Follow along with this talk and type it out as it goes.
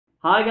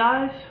Hi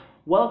guys,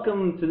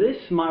 welcome to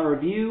my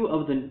review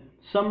of the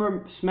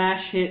summer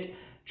smash hit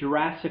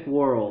Jurassic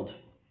World.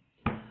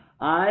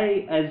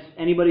 I, as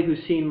anybody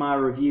who's seen my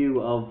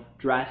review of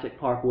Jurassic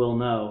Park will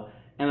know,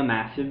 am a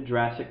massive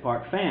Jurassic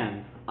Park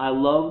fan. I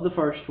love the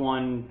first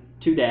one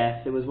to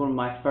death. It was one of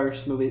my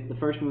first movies, the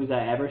first movies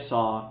I ever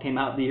saw. Came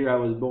out the year I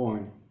was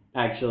born,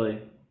 actually.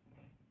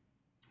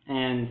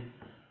 And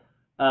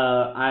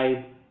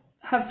I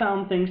have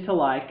found things to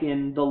like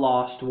in The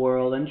Lost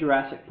World and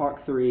Jurassic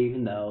Park 3,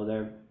 even though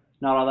they're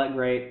not all that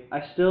great.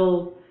 I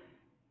still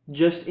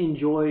just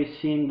enjoy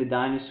seeing the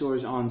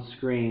dinosaurs on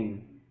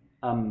screen.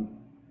 And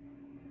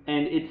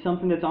it's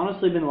something that's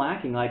honestly been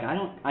lacking. Like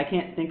I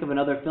can't think of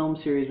another film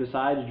series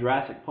besides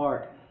Jurassic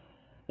Park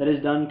that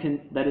has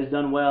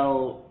done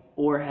well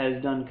or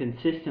has done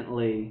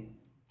consistently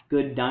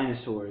good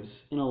dinosaurs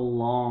in a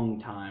long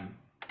time.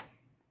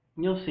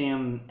 You'll see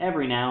them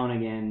every now and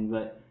again,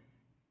 but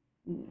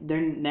they're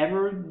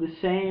never the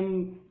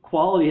same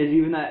quality as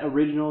even that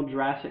original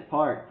Jurassic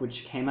Park,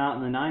 which came out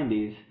in the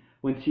 90s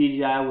when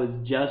CGI was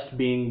just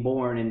being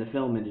born in the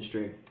film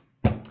industry.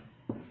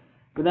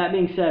 With that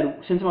being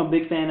said, since I'm a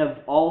big fan of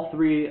all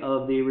three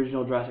of the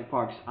original Jurassic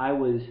Parks, I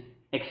was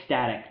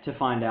ecstatic to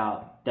find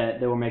out that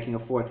they were making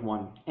a fourth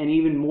one, and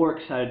even more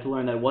excited to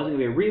learn that it wasn't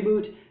going to be a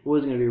reboot, it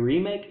wasn't going to be a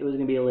remake, it was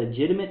going to be a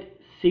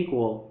legitimate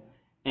sequel,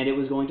 and it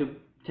was going to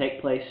take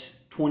place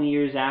 20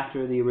 years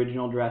after the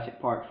original Jurassic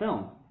Park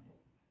film.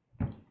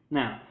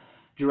 Now,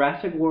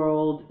 Jurassic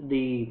World,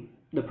 the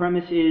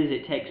premise is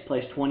it takes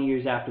place 20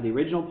 years after the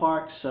original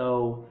park,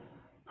 so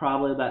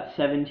probably about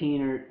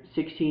 17 or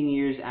 16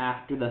 years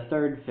after the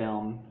third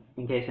film,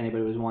 in case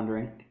anybody was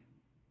wondering.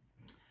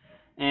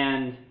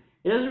 And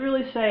it doesn't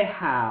really say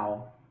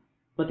how,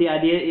 but the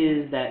idea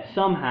is that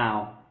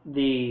somehow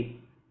the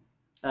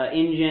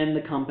InGen,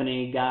 the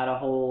company, got a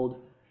hold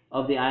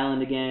of the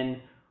island again,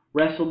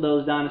 wrestled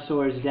those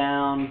dinosaurs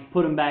down,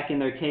 put them back in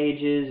their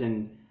cages,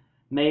 and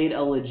made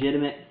a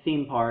legitimate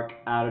theme park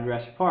out of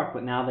Jurassic Park,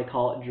 but now they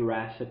call it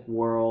Jurassic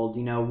World,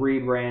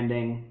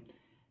 rebranding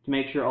to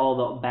make sure all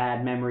the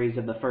bad memories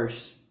of the first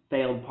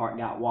failed park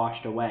got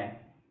washed away.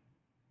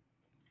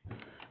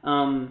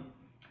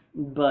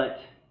 But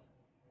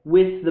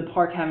with the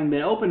park having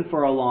been open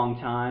for a long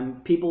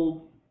time,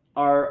 people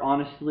are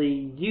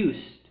honestly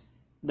used.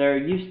 They're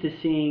used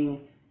to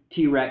seeing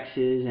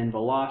T-Rexes and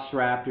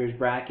Velociraptors,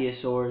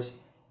 Brachiosaurs,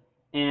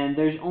 and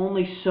there's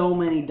only so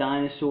many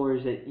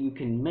dinosaurs that you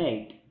can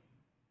make.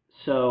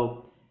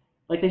 So,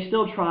 they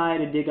still try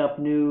to dig up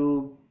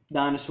new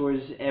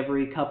dinosaurs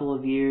every couple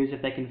of years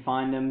if they can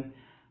find them.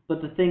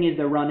 But the thing is,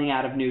 they're running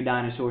out of new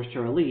dinosaurs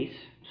to release.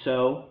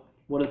 So,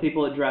 what do the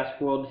people at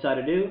Jurassic World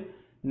decide to do?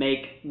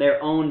 Make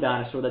their own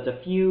dinosaur that's a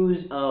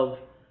fuse of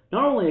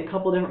not only a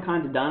couple different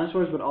kinds of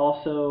dinosaurs, but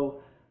also,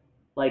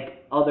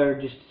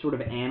 other just sort of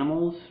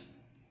animals.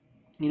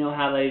 You know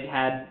how they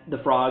had the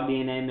frog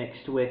DNA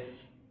mixed with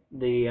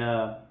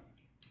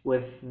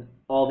with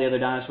all the other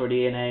dinosaur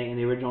DNA in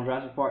the original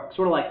Jurassic Park,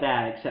 sort of like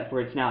that, except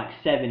for it's now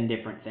 7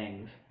 different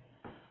things,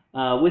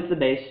 with the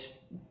base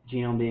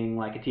genome being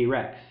like a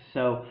T-Rex.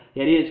 So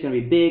the idea is it's going to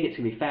be big, it's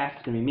going to be fast,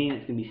 it's going to be mean,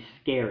 it's going to be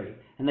scary,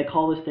 and they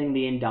call this thing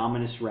the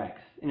Indominus Rex.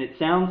 And it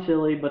sounds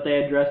silly, but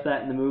they address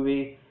that in the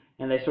movie,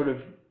 and they sort of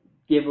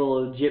give a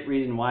legit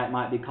reason why it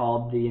might be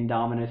called the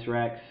Indominus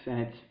Rex, and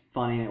it's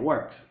funny and it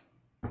works.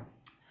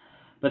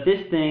 But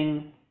this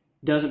thing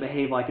doesn't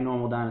behave like a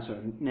normal dinosaur,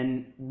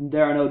 and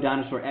there are no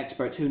dinosaur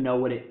experts who know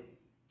what it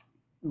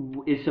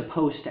is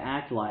supposed to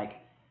act like.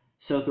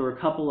 So through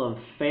a couple of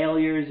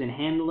failures in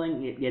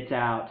handling, it gets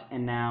out,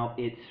 and now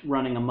it's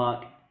running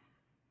amok,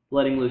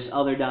 letting loose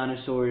other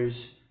dinosaurs,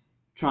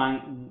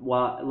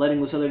 letting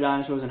loose other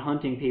dinosaurs and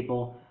hunting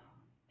people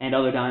and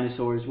other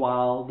dinosaurs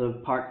while the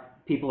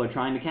park people are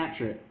trying to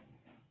capture it.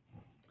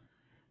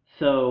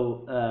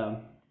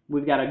 So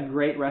we've got a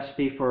great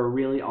recipe for a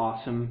really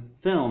awesome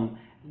film,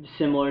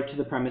 similar to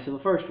the premise of the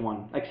first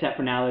one, except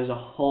for now there's a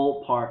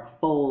whole park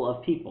full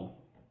of people.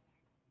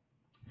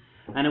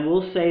 And I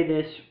will say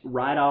this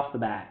right off the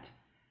bat.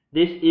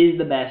 This is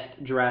the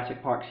best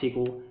Jurassic Park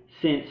sequel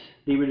since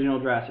the original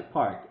Jurassic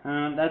Park.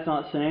 That's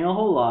not saying a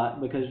whole lot,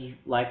 because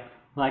like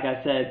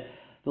I said,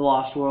 The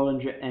Lost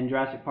World and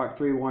Jurassic Park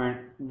 3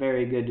 weren't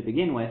very good to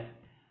begin with.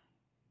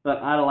 But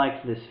I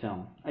liked this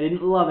film. I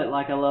didn't love it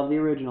like I love the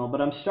original, but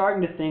I'm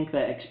starting to think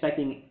that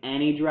expecting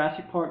any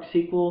Jurassic Park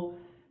sequel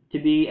to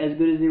be as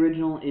good as the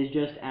original is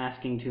just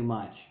asking too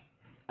much.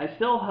 I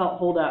still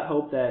hold out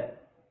hope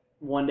that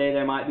one day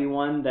there might be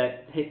one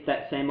that hits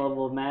that same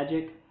level of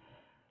magic,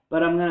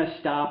 but I'm going to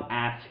stop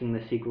asking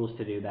the sequels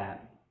to do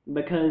that,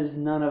 because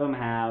none of them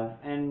have,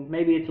 and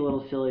maybe it's a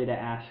little silly to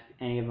ask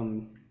any of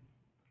them,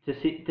 to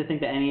think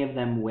that any of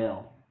them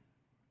will.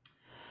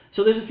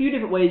 So there's a few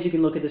different ways you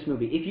can look at this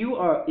movie. If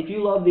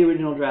you love the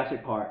original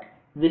Jurassic Park,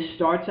 this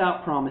starts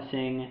out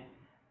promising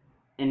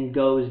and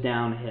goes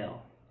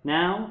downhill.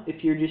 Now,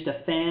 if you're just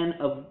a fan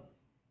of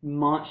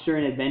monster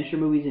and adventure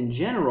movies in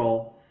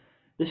general,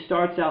 this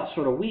starts out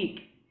sort of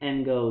weak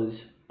and goes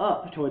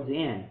up towards the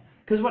end.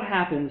 Because what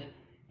happens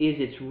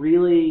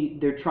is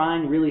they're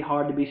trying really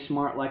hard to be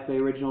smart like the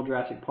original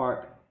Jurassic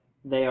Park.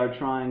 They are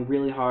trying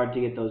really hard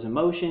to get those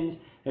emotions.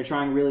 They're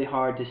trying really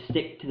hard to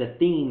stick to the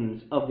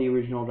themes of the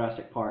original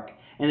Jurassic Park.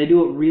 And they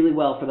do it really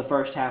well for the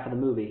first half of the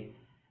movie.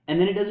 And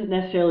then it doesn't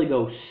necessarily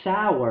go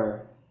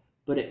sour,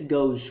 but it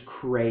goes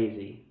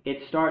crazy. It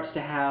starts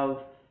to have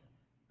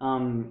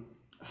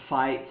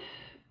fights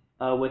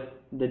with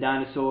the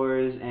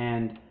dinosaurs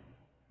and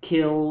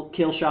kill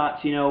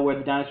shots, where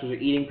the dinosaurs are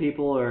eating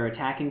people or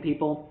attacking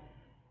people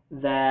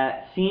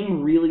that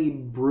seem really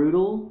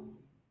brutal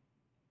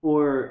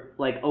or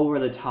like over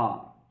the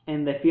top,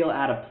 and they feel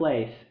out of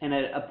place. And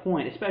at a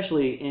point,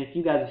 especially, and if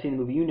you guys have seen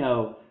the movie,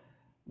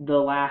 the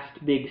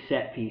last big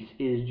set piece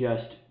is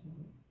just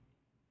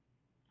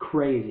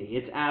crazy.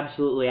 It's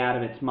absolutely out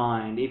of its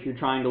mind if you're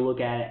trying to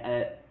look at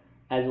it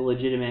as a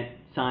legitimate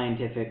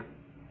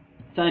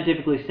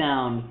scientifically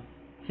sound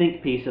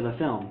think piece of a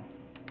film.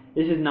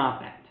 This is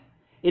not that.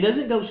 It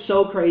doesn't go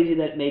so crazy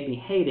that it made me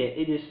hate it.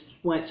 It just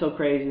went so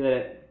crazy that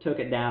it took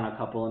it down a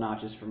couple of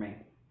notches for me.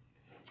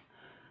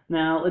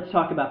 Now, let's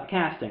talk about the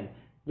casting.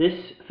 This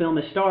film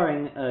is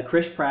starring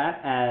Chris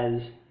Pratt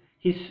as,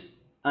 he's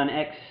an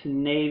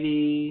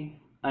ex-Navy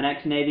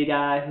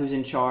guy who's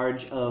in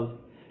charge of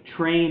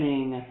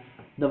training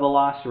the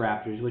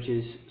Velociraptors, which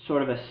is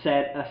sort of a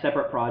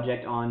separate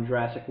project on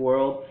Jurassic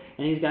World.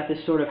 And he's got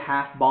this sort of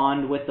half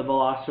bond with the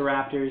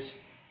Velociraptors,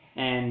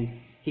 and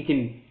he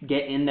can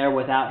get in there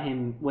without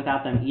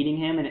them eating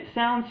him. And it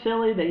sounds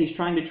silly that he's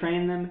trying to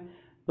train them,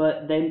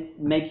 but they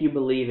make you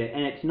believe it,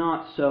 and it's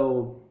not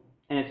so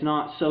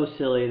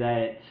silly that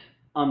it's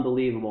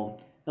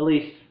unbelievable. At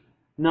least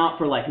not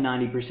for like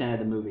 90% of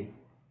the movie.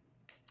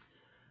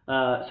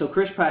 So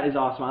Chris Pratt is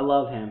awesome. I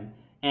love him.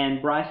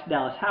 And Bryce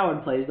Dallas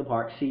Howard plays the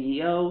park's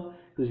CEO,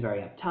 who's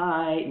very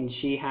uptight,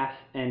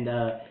 and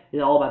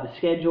is all about the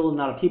schedule,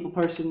 not a people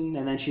person.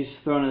 And then she's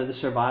thrown into the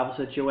survival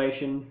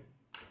situation.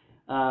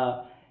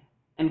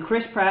 And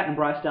Chris Pratt and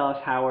Bryce Dallas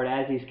Howard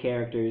as these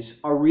characters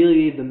are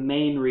really the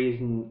main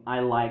reason I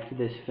liked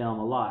this film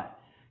a lot.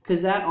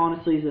 Because that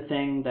honestly is the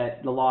thing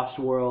that The Lost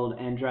World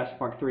and Jurassic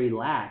Park 3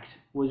 lacked,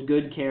 was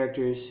good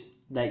characters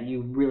that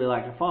you really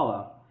like to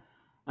follow.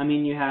 I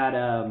mean, you had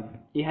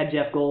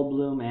Jeff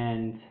Goldblum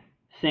and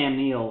Sam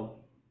Neill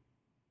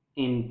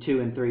in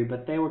 2 and 3,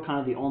 but they were kind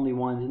of the only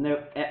ones, and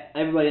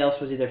everybody else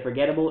was either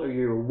forgettable or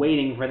you were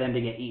waiting for them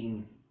to get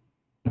eaten.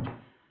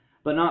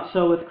 But not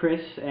so with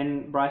Chris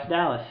and Bryce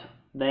Dallas.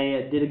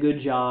 They did a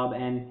good job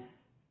and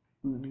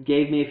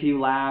gave me a few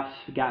laughs,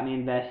 got me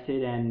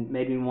invested, and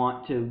made me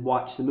want to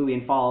watch the movie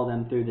and follow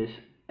them through this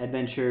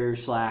adventure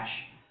 /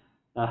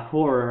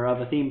 horror of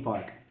a theme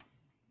park.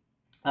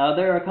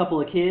 There are a couple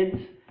of kids,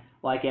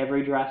 like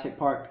every Jurassic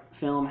Park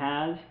film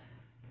has,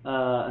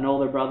 an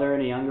older brother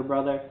and a younger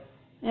brother,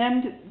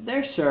 and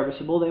they're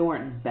serviceable. They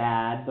weren't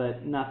bad,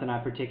 but nothing I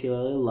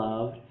particularly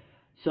loved.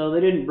 So they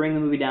didn't bring the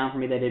movie down for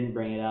me. They didn't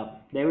bring it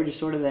up. They were just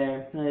sort of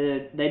there.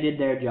 They did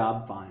their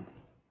job fine.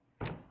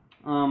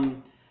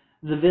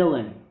 The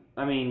villain,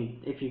 I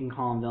mean, if you can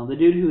call him villain, the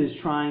dude who is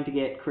trying to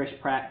get Chris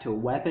Pratt to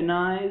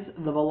weaponize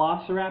the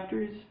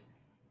Velociraptors,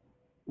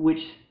 which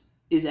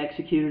is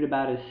executed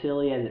about as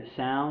silly as it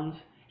sounds.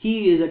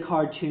 He is a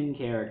cartoon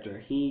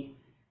character. He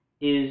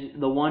is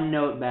the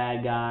one-note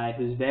bad guy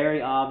who's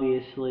very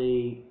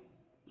obviously,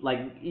 like,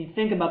 you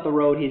think about the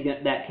road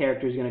that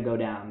character is going to go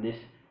down.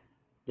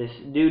 This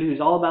dude who's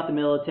all about the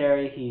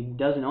military, he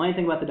doesn't know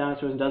anything about the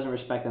dinosaurs and doesn't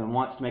respect them and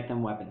wants to make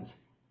them weapons.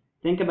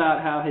 Think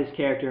about how his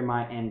character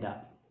might end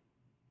up.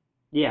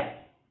 Yeah,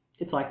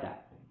 it's like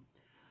that.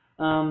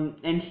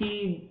 And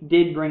he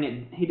did bring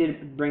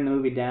the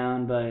movie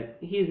down, but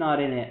he's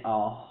not in it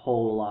a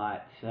whole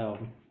lot, so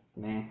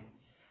meh.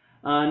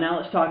 Now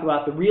let's talk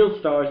about the real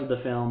stars of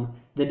the film,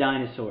 the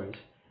dinosaurs.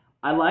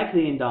 I liked the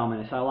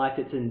Indominus. I liked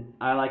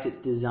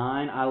its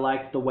design. I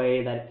liked the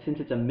way that since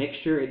it's a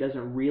mixture, it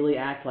doesn't really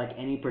act like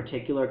any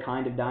particular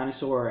kind of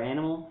dinosaur or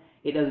animal.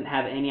 It doesn't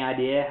have any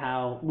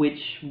idea which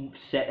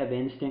set of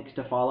instincts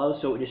to follow,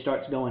 so it just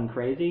starts going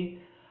crazy.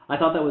 I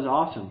thought that was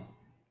awesome.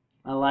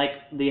 I like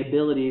the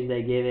abilities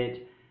they give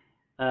it,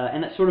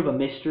 and that's sort of a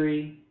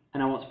mystery,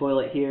 and I won't spoil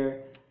it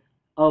here,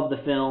 of the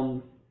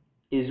film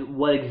is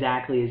what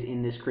exactly is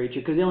in this creature,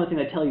 because the only thing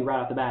they tell you right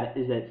off the bat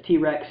is that it's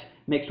T-Rex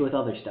mixed with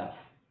other stuff.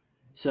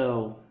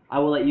 So I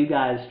will let you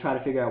guys try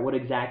to figure out what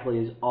exactly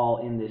is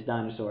all in this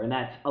dinosaur, and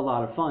that's a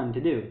lot of fun to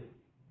do.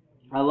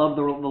 I love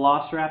the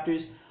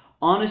Velociraptors.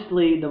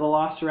 Honestly, the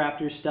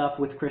Velociraptor stuff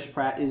with Chris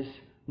Pratt is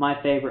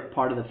my favorite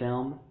part of the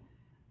film.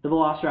 The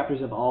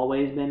Velociraptors have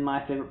always been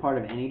my favorite part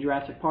of any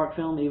Jurassic Park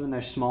film, even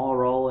their small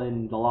role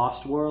in The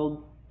Lost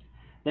World.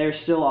 They're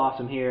still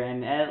awesome here,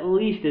 and at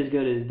least as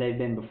good as they've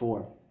been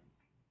before.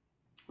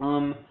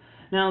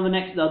 Now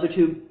the other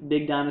two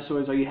big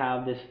dinosaurs are, you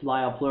have this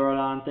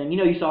Liopleurodon thing.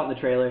 You saw it in the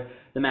trailer,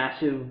 the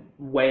massive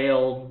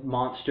whale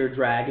monster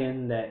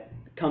dragon that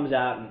comes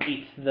out and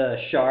eats the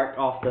shark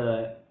off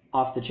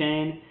the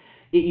chain.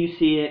 You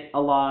see it a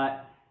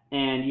lot,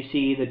 and you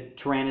see the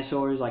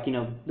tyrannosaurs, like,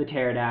 the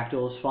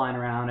pterodactyls flying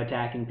around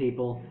attacking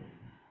people.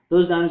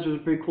 those dinosaurs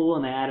were pretty cool,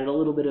 and they added a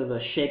little bit of a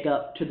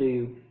shake-up to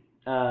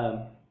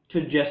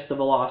to just the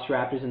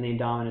Velociraptors and the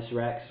Indominus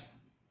Rex.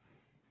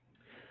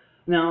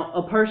 Now,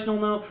 a personal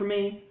note for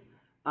me,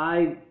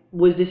 I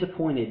was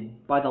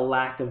disappointed by the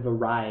lack of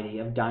variety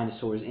of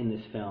dinosaurs in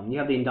this film. You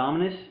have the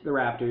Indominus, the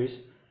Raptors,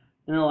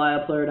 and the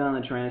Liopleurodon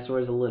and the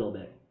Tyrannosaurs a little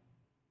bit.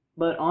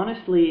 But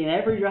honestly, in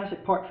every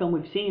Jurassic Park film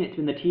we've seen, it's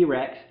been the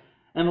T-Rex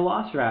and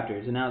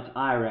Velociraptors, and now it's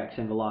I-Rex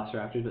and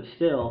Velociraptors, but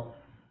still,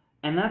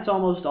 and that's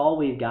almost all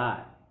we've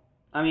got.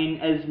 I mean,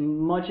 as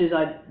much as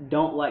I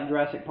don't like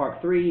Jurassic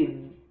Park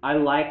 3, I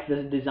like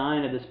the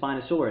design of the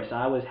Spinosaurus.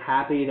 I was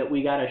happy that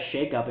we got a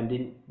shake-up and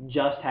didn't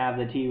just have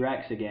the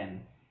T-Rex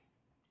again.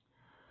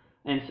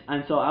 And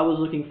so I was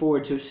looking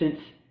forward to, since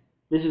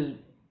this is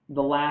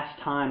the last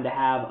time to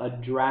have a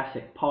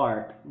Jurassic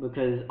Park,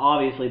 because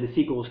obviously the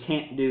sequels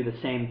can't do the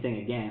same thing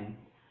again.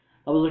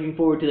 I was looking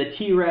forward to the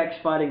T-Rex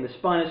fighting the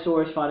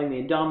Spinosaurus, fighting the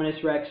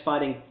Indominus Rex,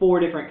 fighting 4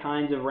 different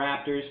kinds of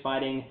raptors,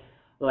 fighting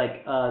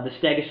like the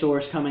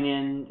Stegosaurus coming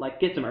in, like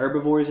get some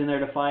herbivores in there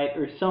to fight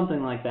or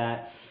something like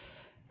that.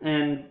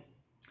 And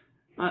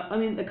I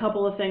mean, a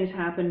couple of things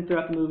happen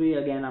throughout the movie.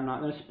 Again, I'm not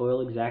going to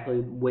spoil exactly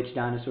which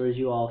dinosaurs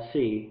you all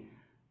see,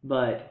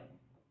 but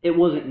it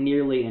wasn't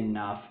nearly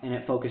enough, and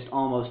it focused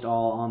almost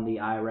all on the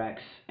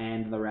I-Rex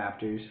and the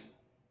Raptors.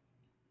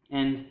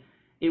 And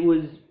it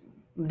was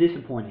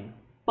disappointing.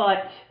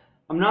 But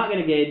I'm not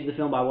going to gauge the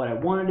film by what I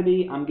want it to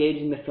be. I'm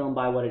gauging the film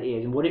by what it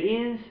is. And what it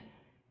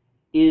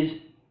is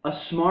a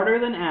smarter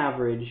than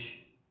average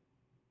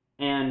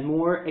and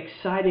more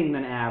exciting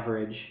than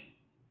average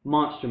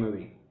monster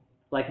movie.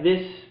 Like,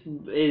 this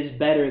is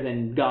better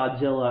than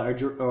Godzilla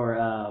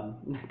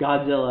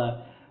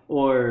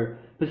or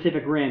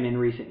Pacific Rim in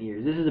recent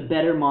years. This is a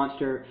better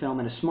monster film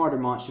and a smarter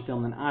monster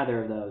film than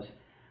either of those.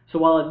 So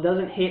while it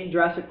doesn't hit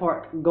Jurassic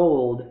Park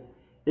gold,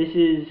 this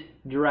is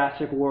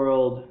Jurassic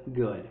World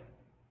good.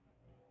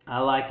 I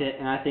liked it,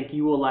 and I think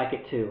you will like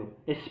it too,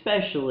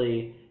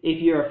 especially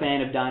if you're a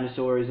fan of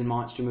dinosaurs and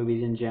monster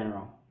movies in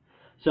general.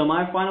 So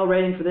my final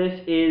rating for this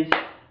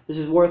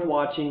is worth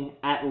watching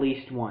at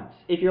least once.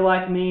 If you're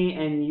like me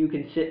and you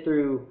can sit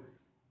through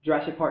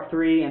Jurassic Park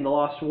 3 and The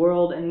Lost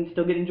World and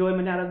still get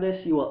enjoyment out of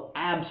this, you will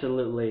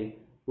absolutely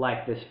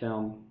like this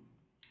film.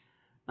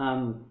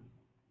 And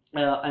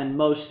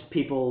most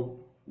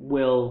people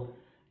will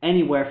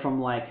anywhere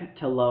from like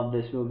to love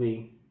this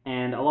movie,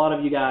 and a lot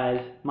of you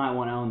guys might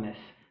want to own this.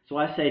 So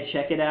I say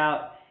check it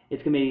out.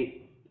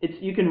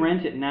 You can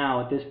rent it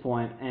now at this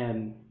point,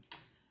 and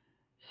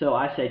so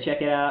I say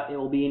check it out. It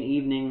will be an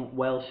evening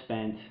well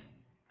spent.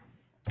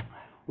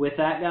 With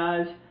that,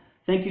 guys,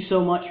 thank you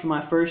so much for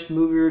my first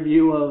movie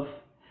review of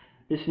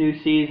this new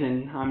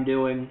season I'm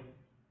doing.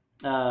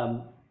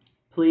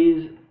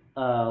 Please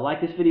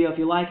like this video if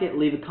you like it.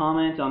 Leave a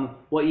comment on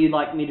what you'd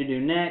like me to do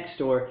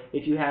next, or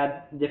if you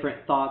had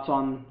different thoughts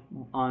on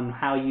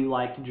how you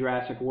liked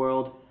Jurassic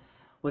World.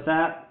 With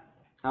that,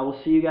 I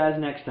will see you guys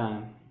next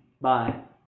time. Bye.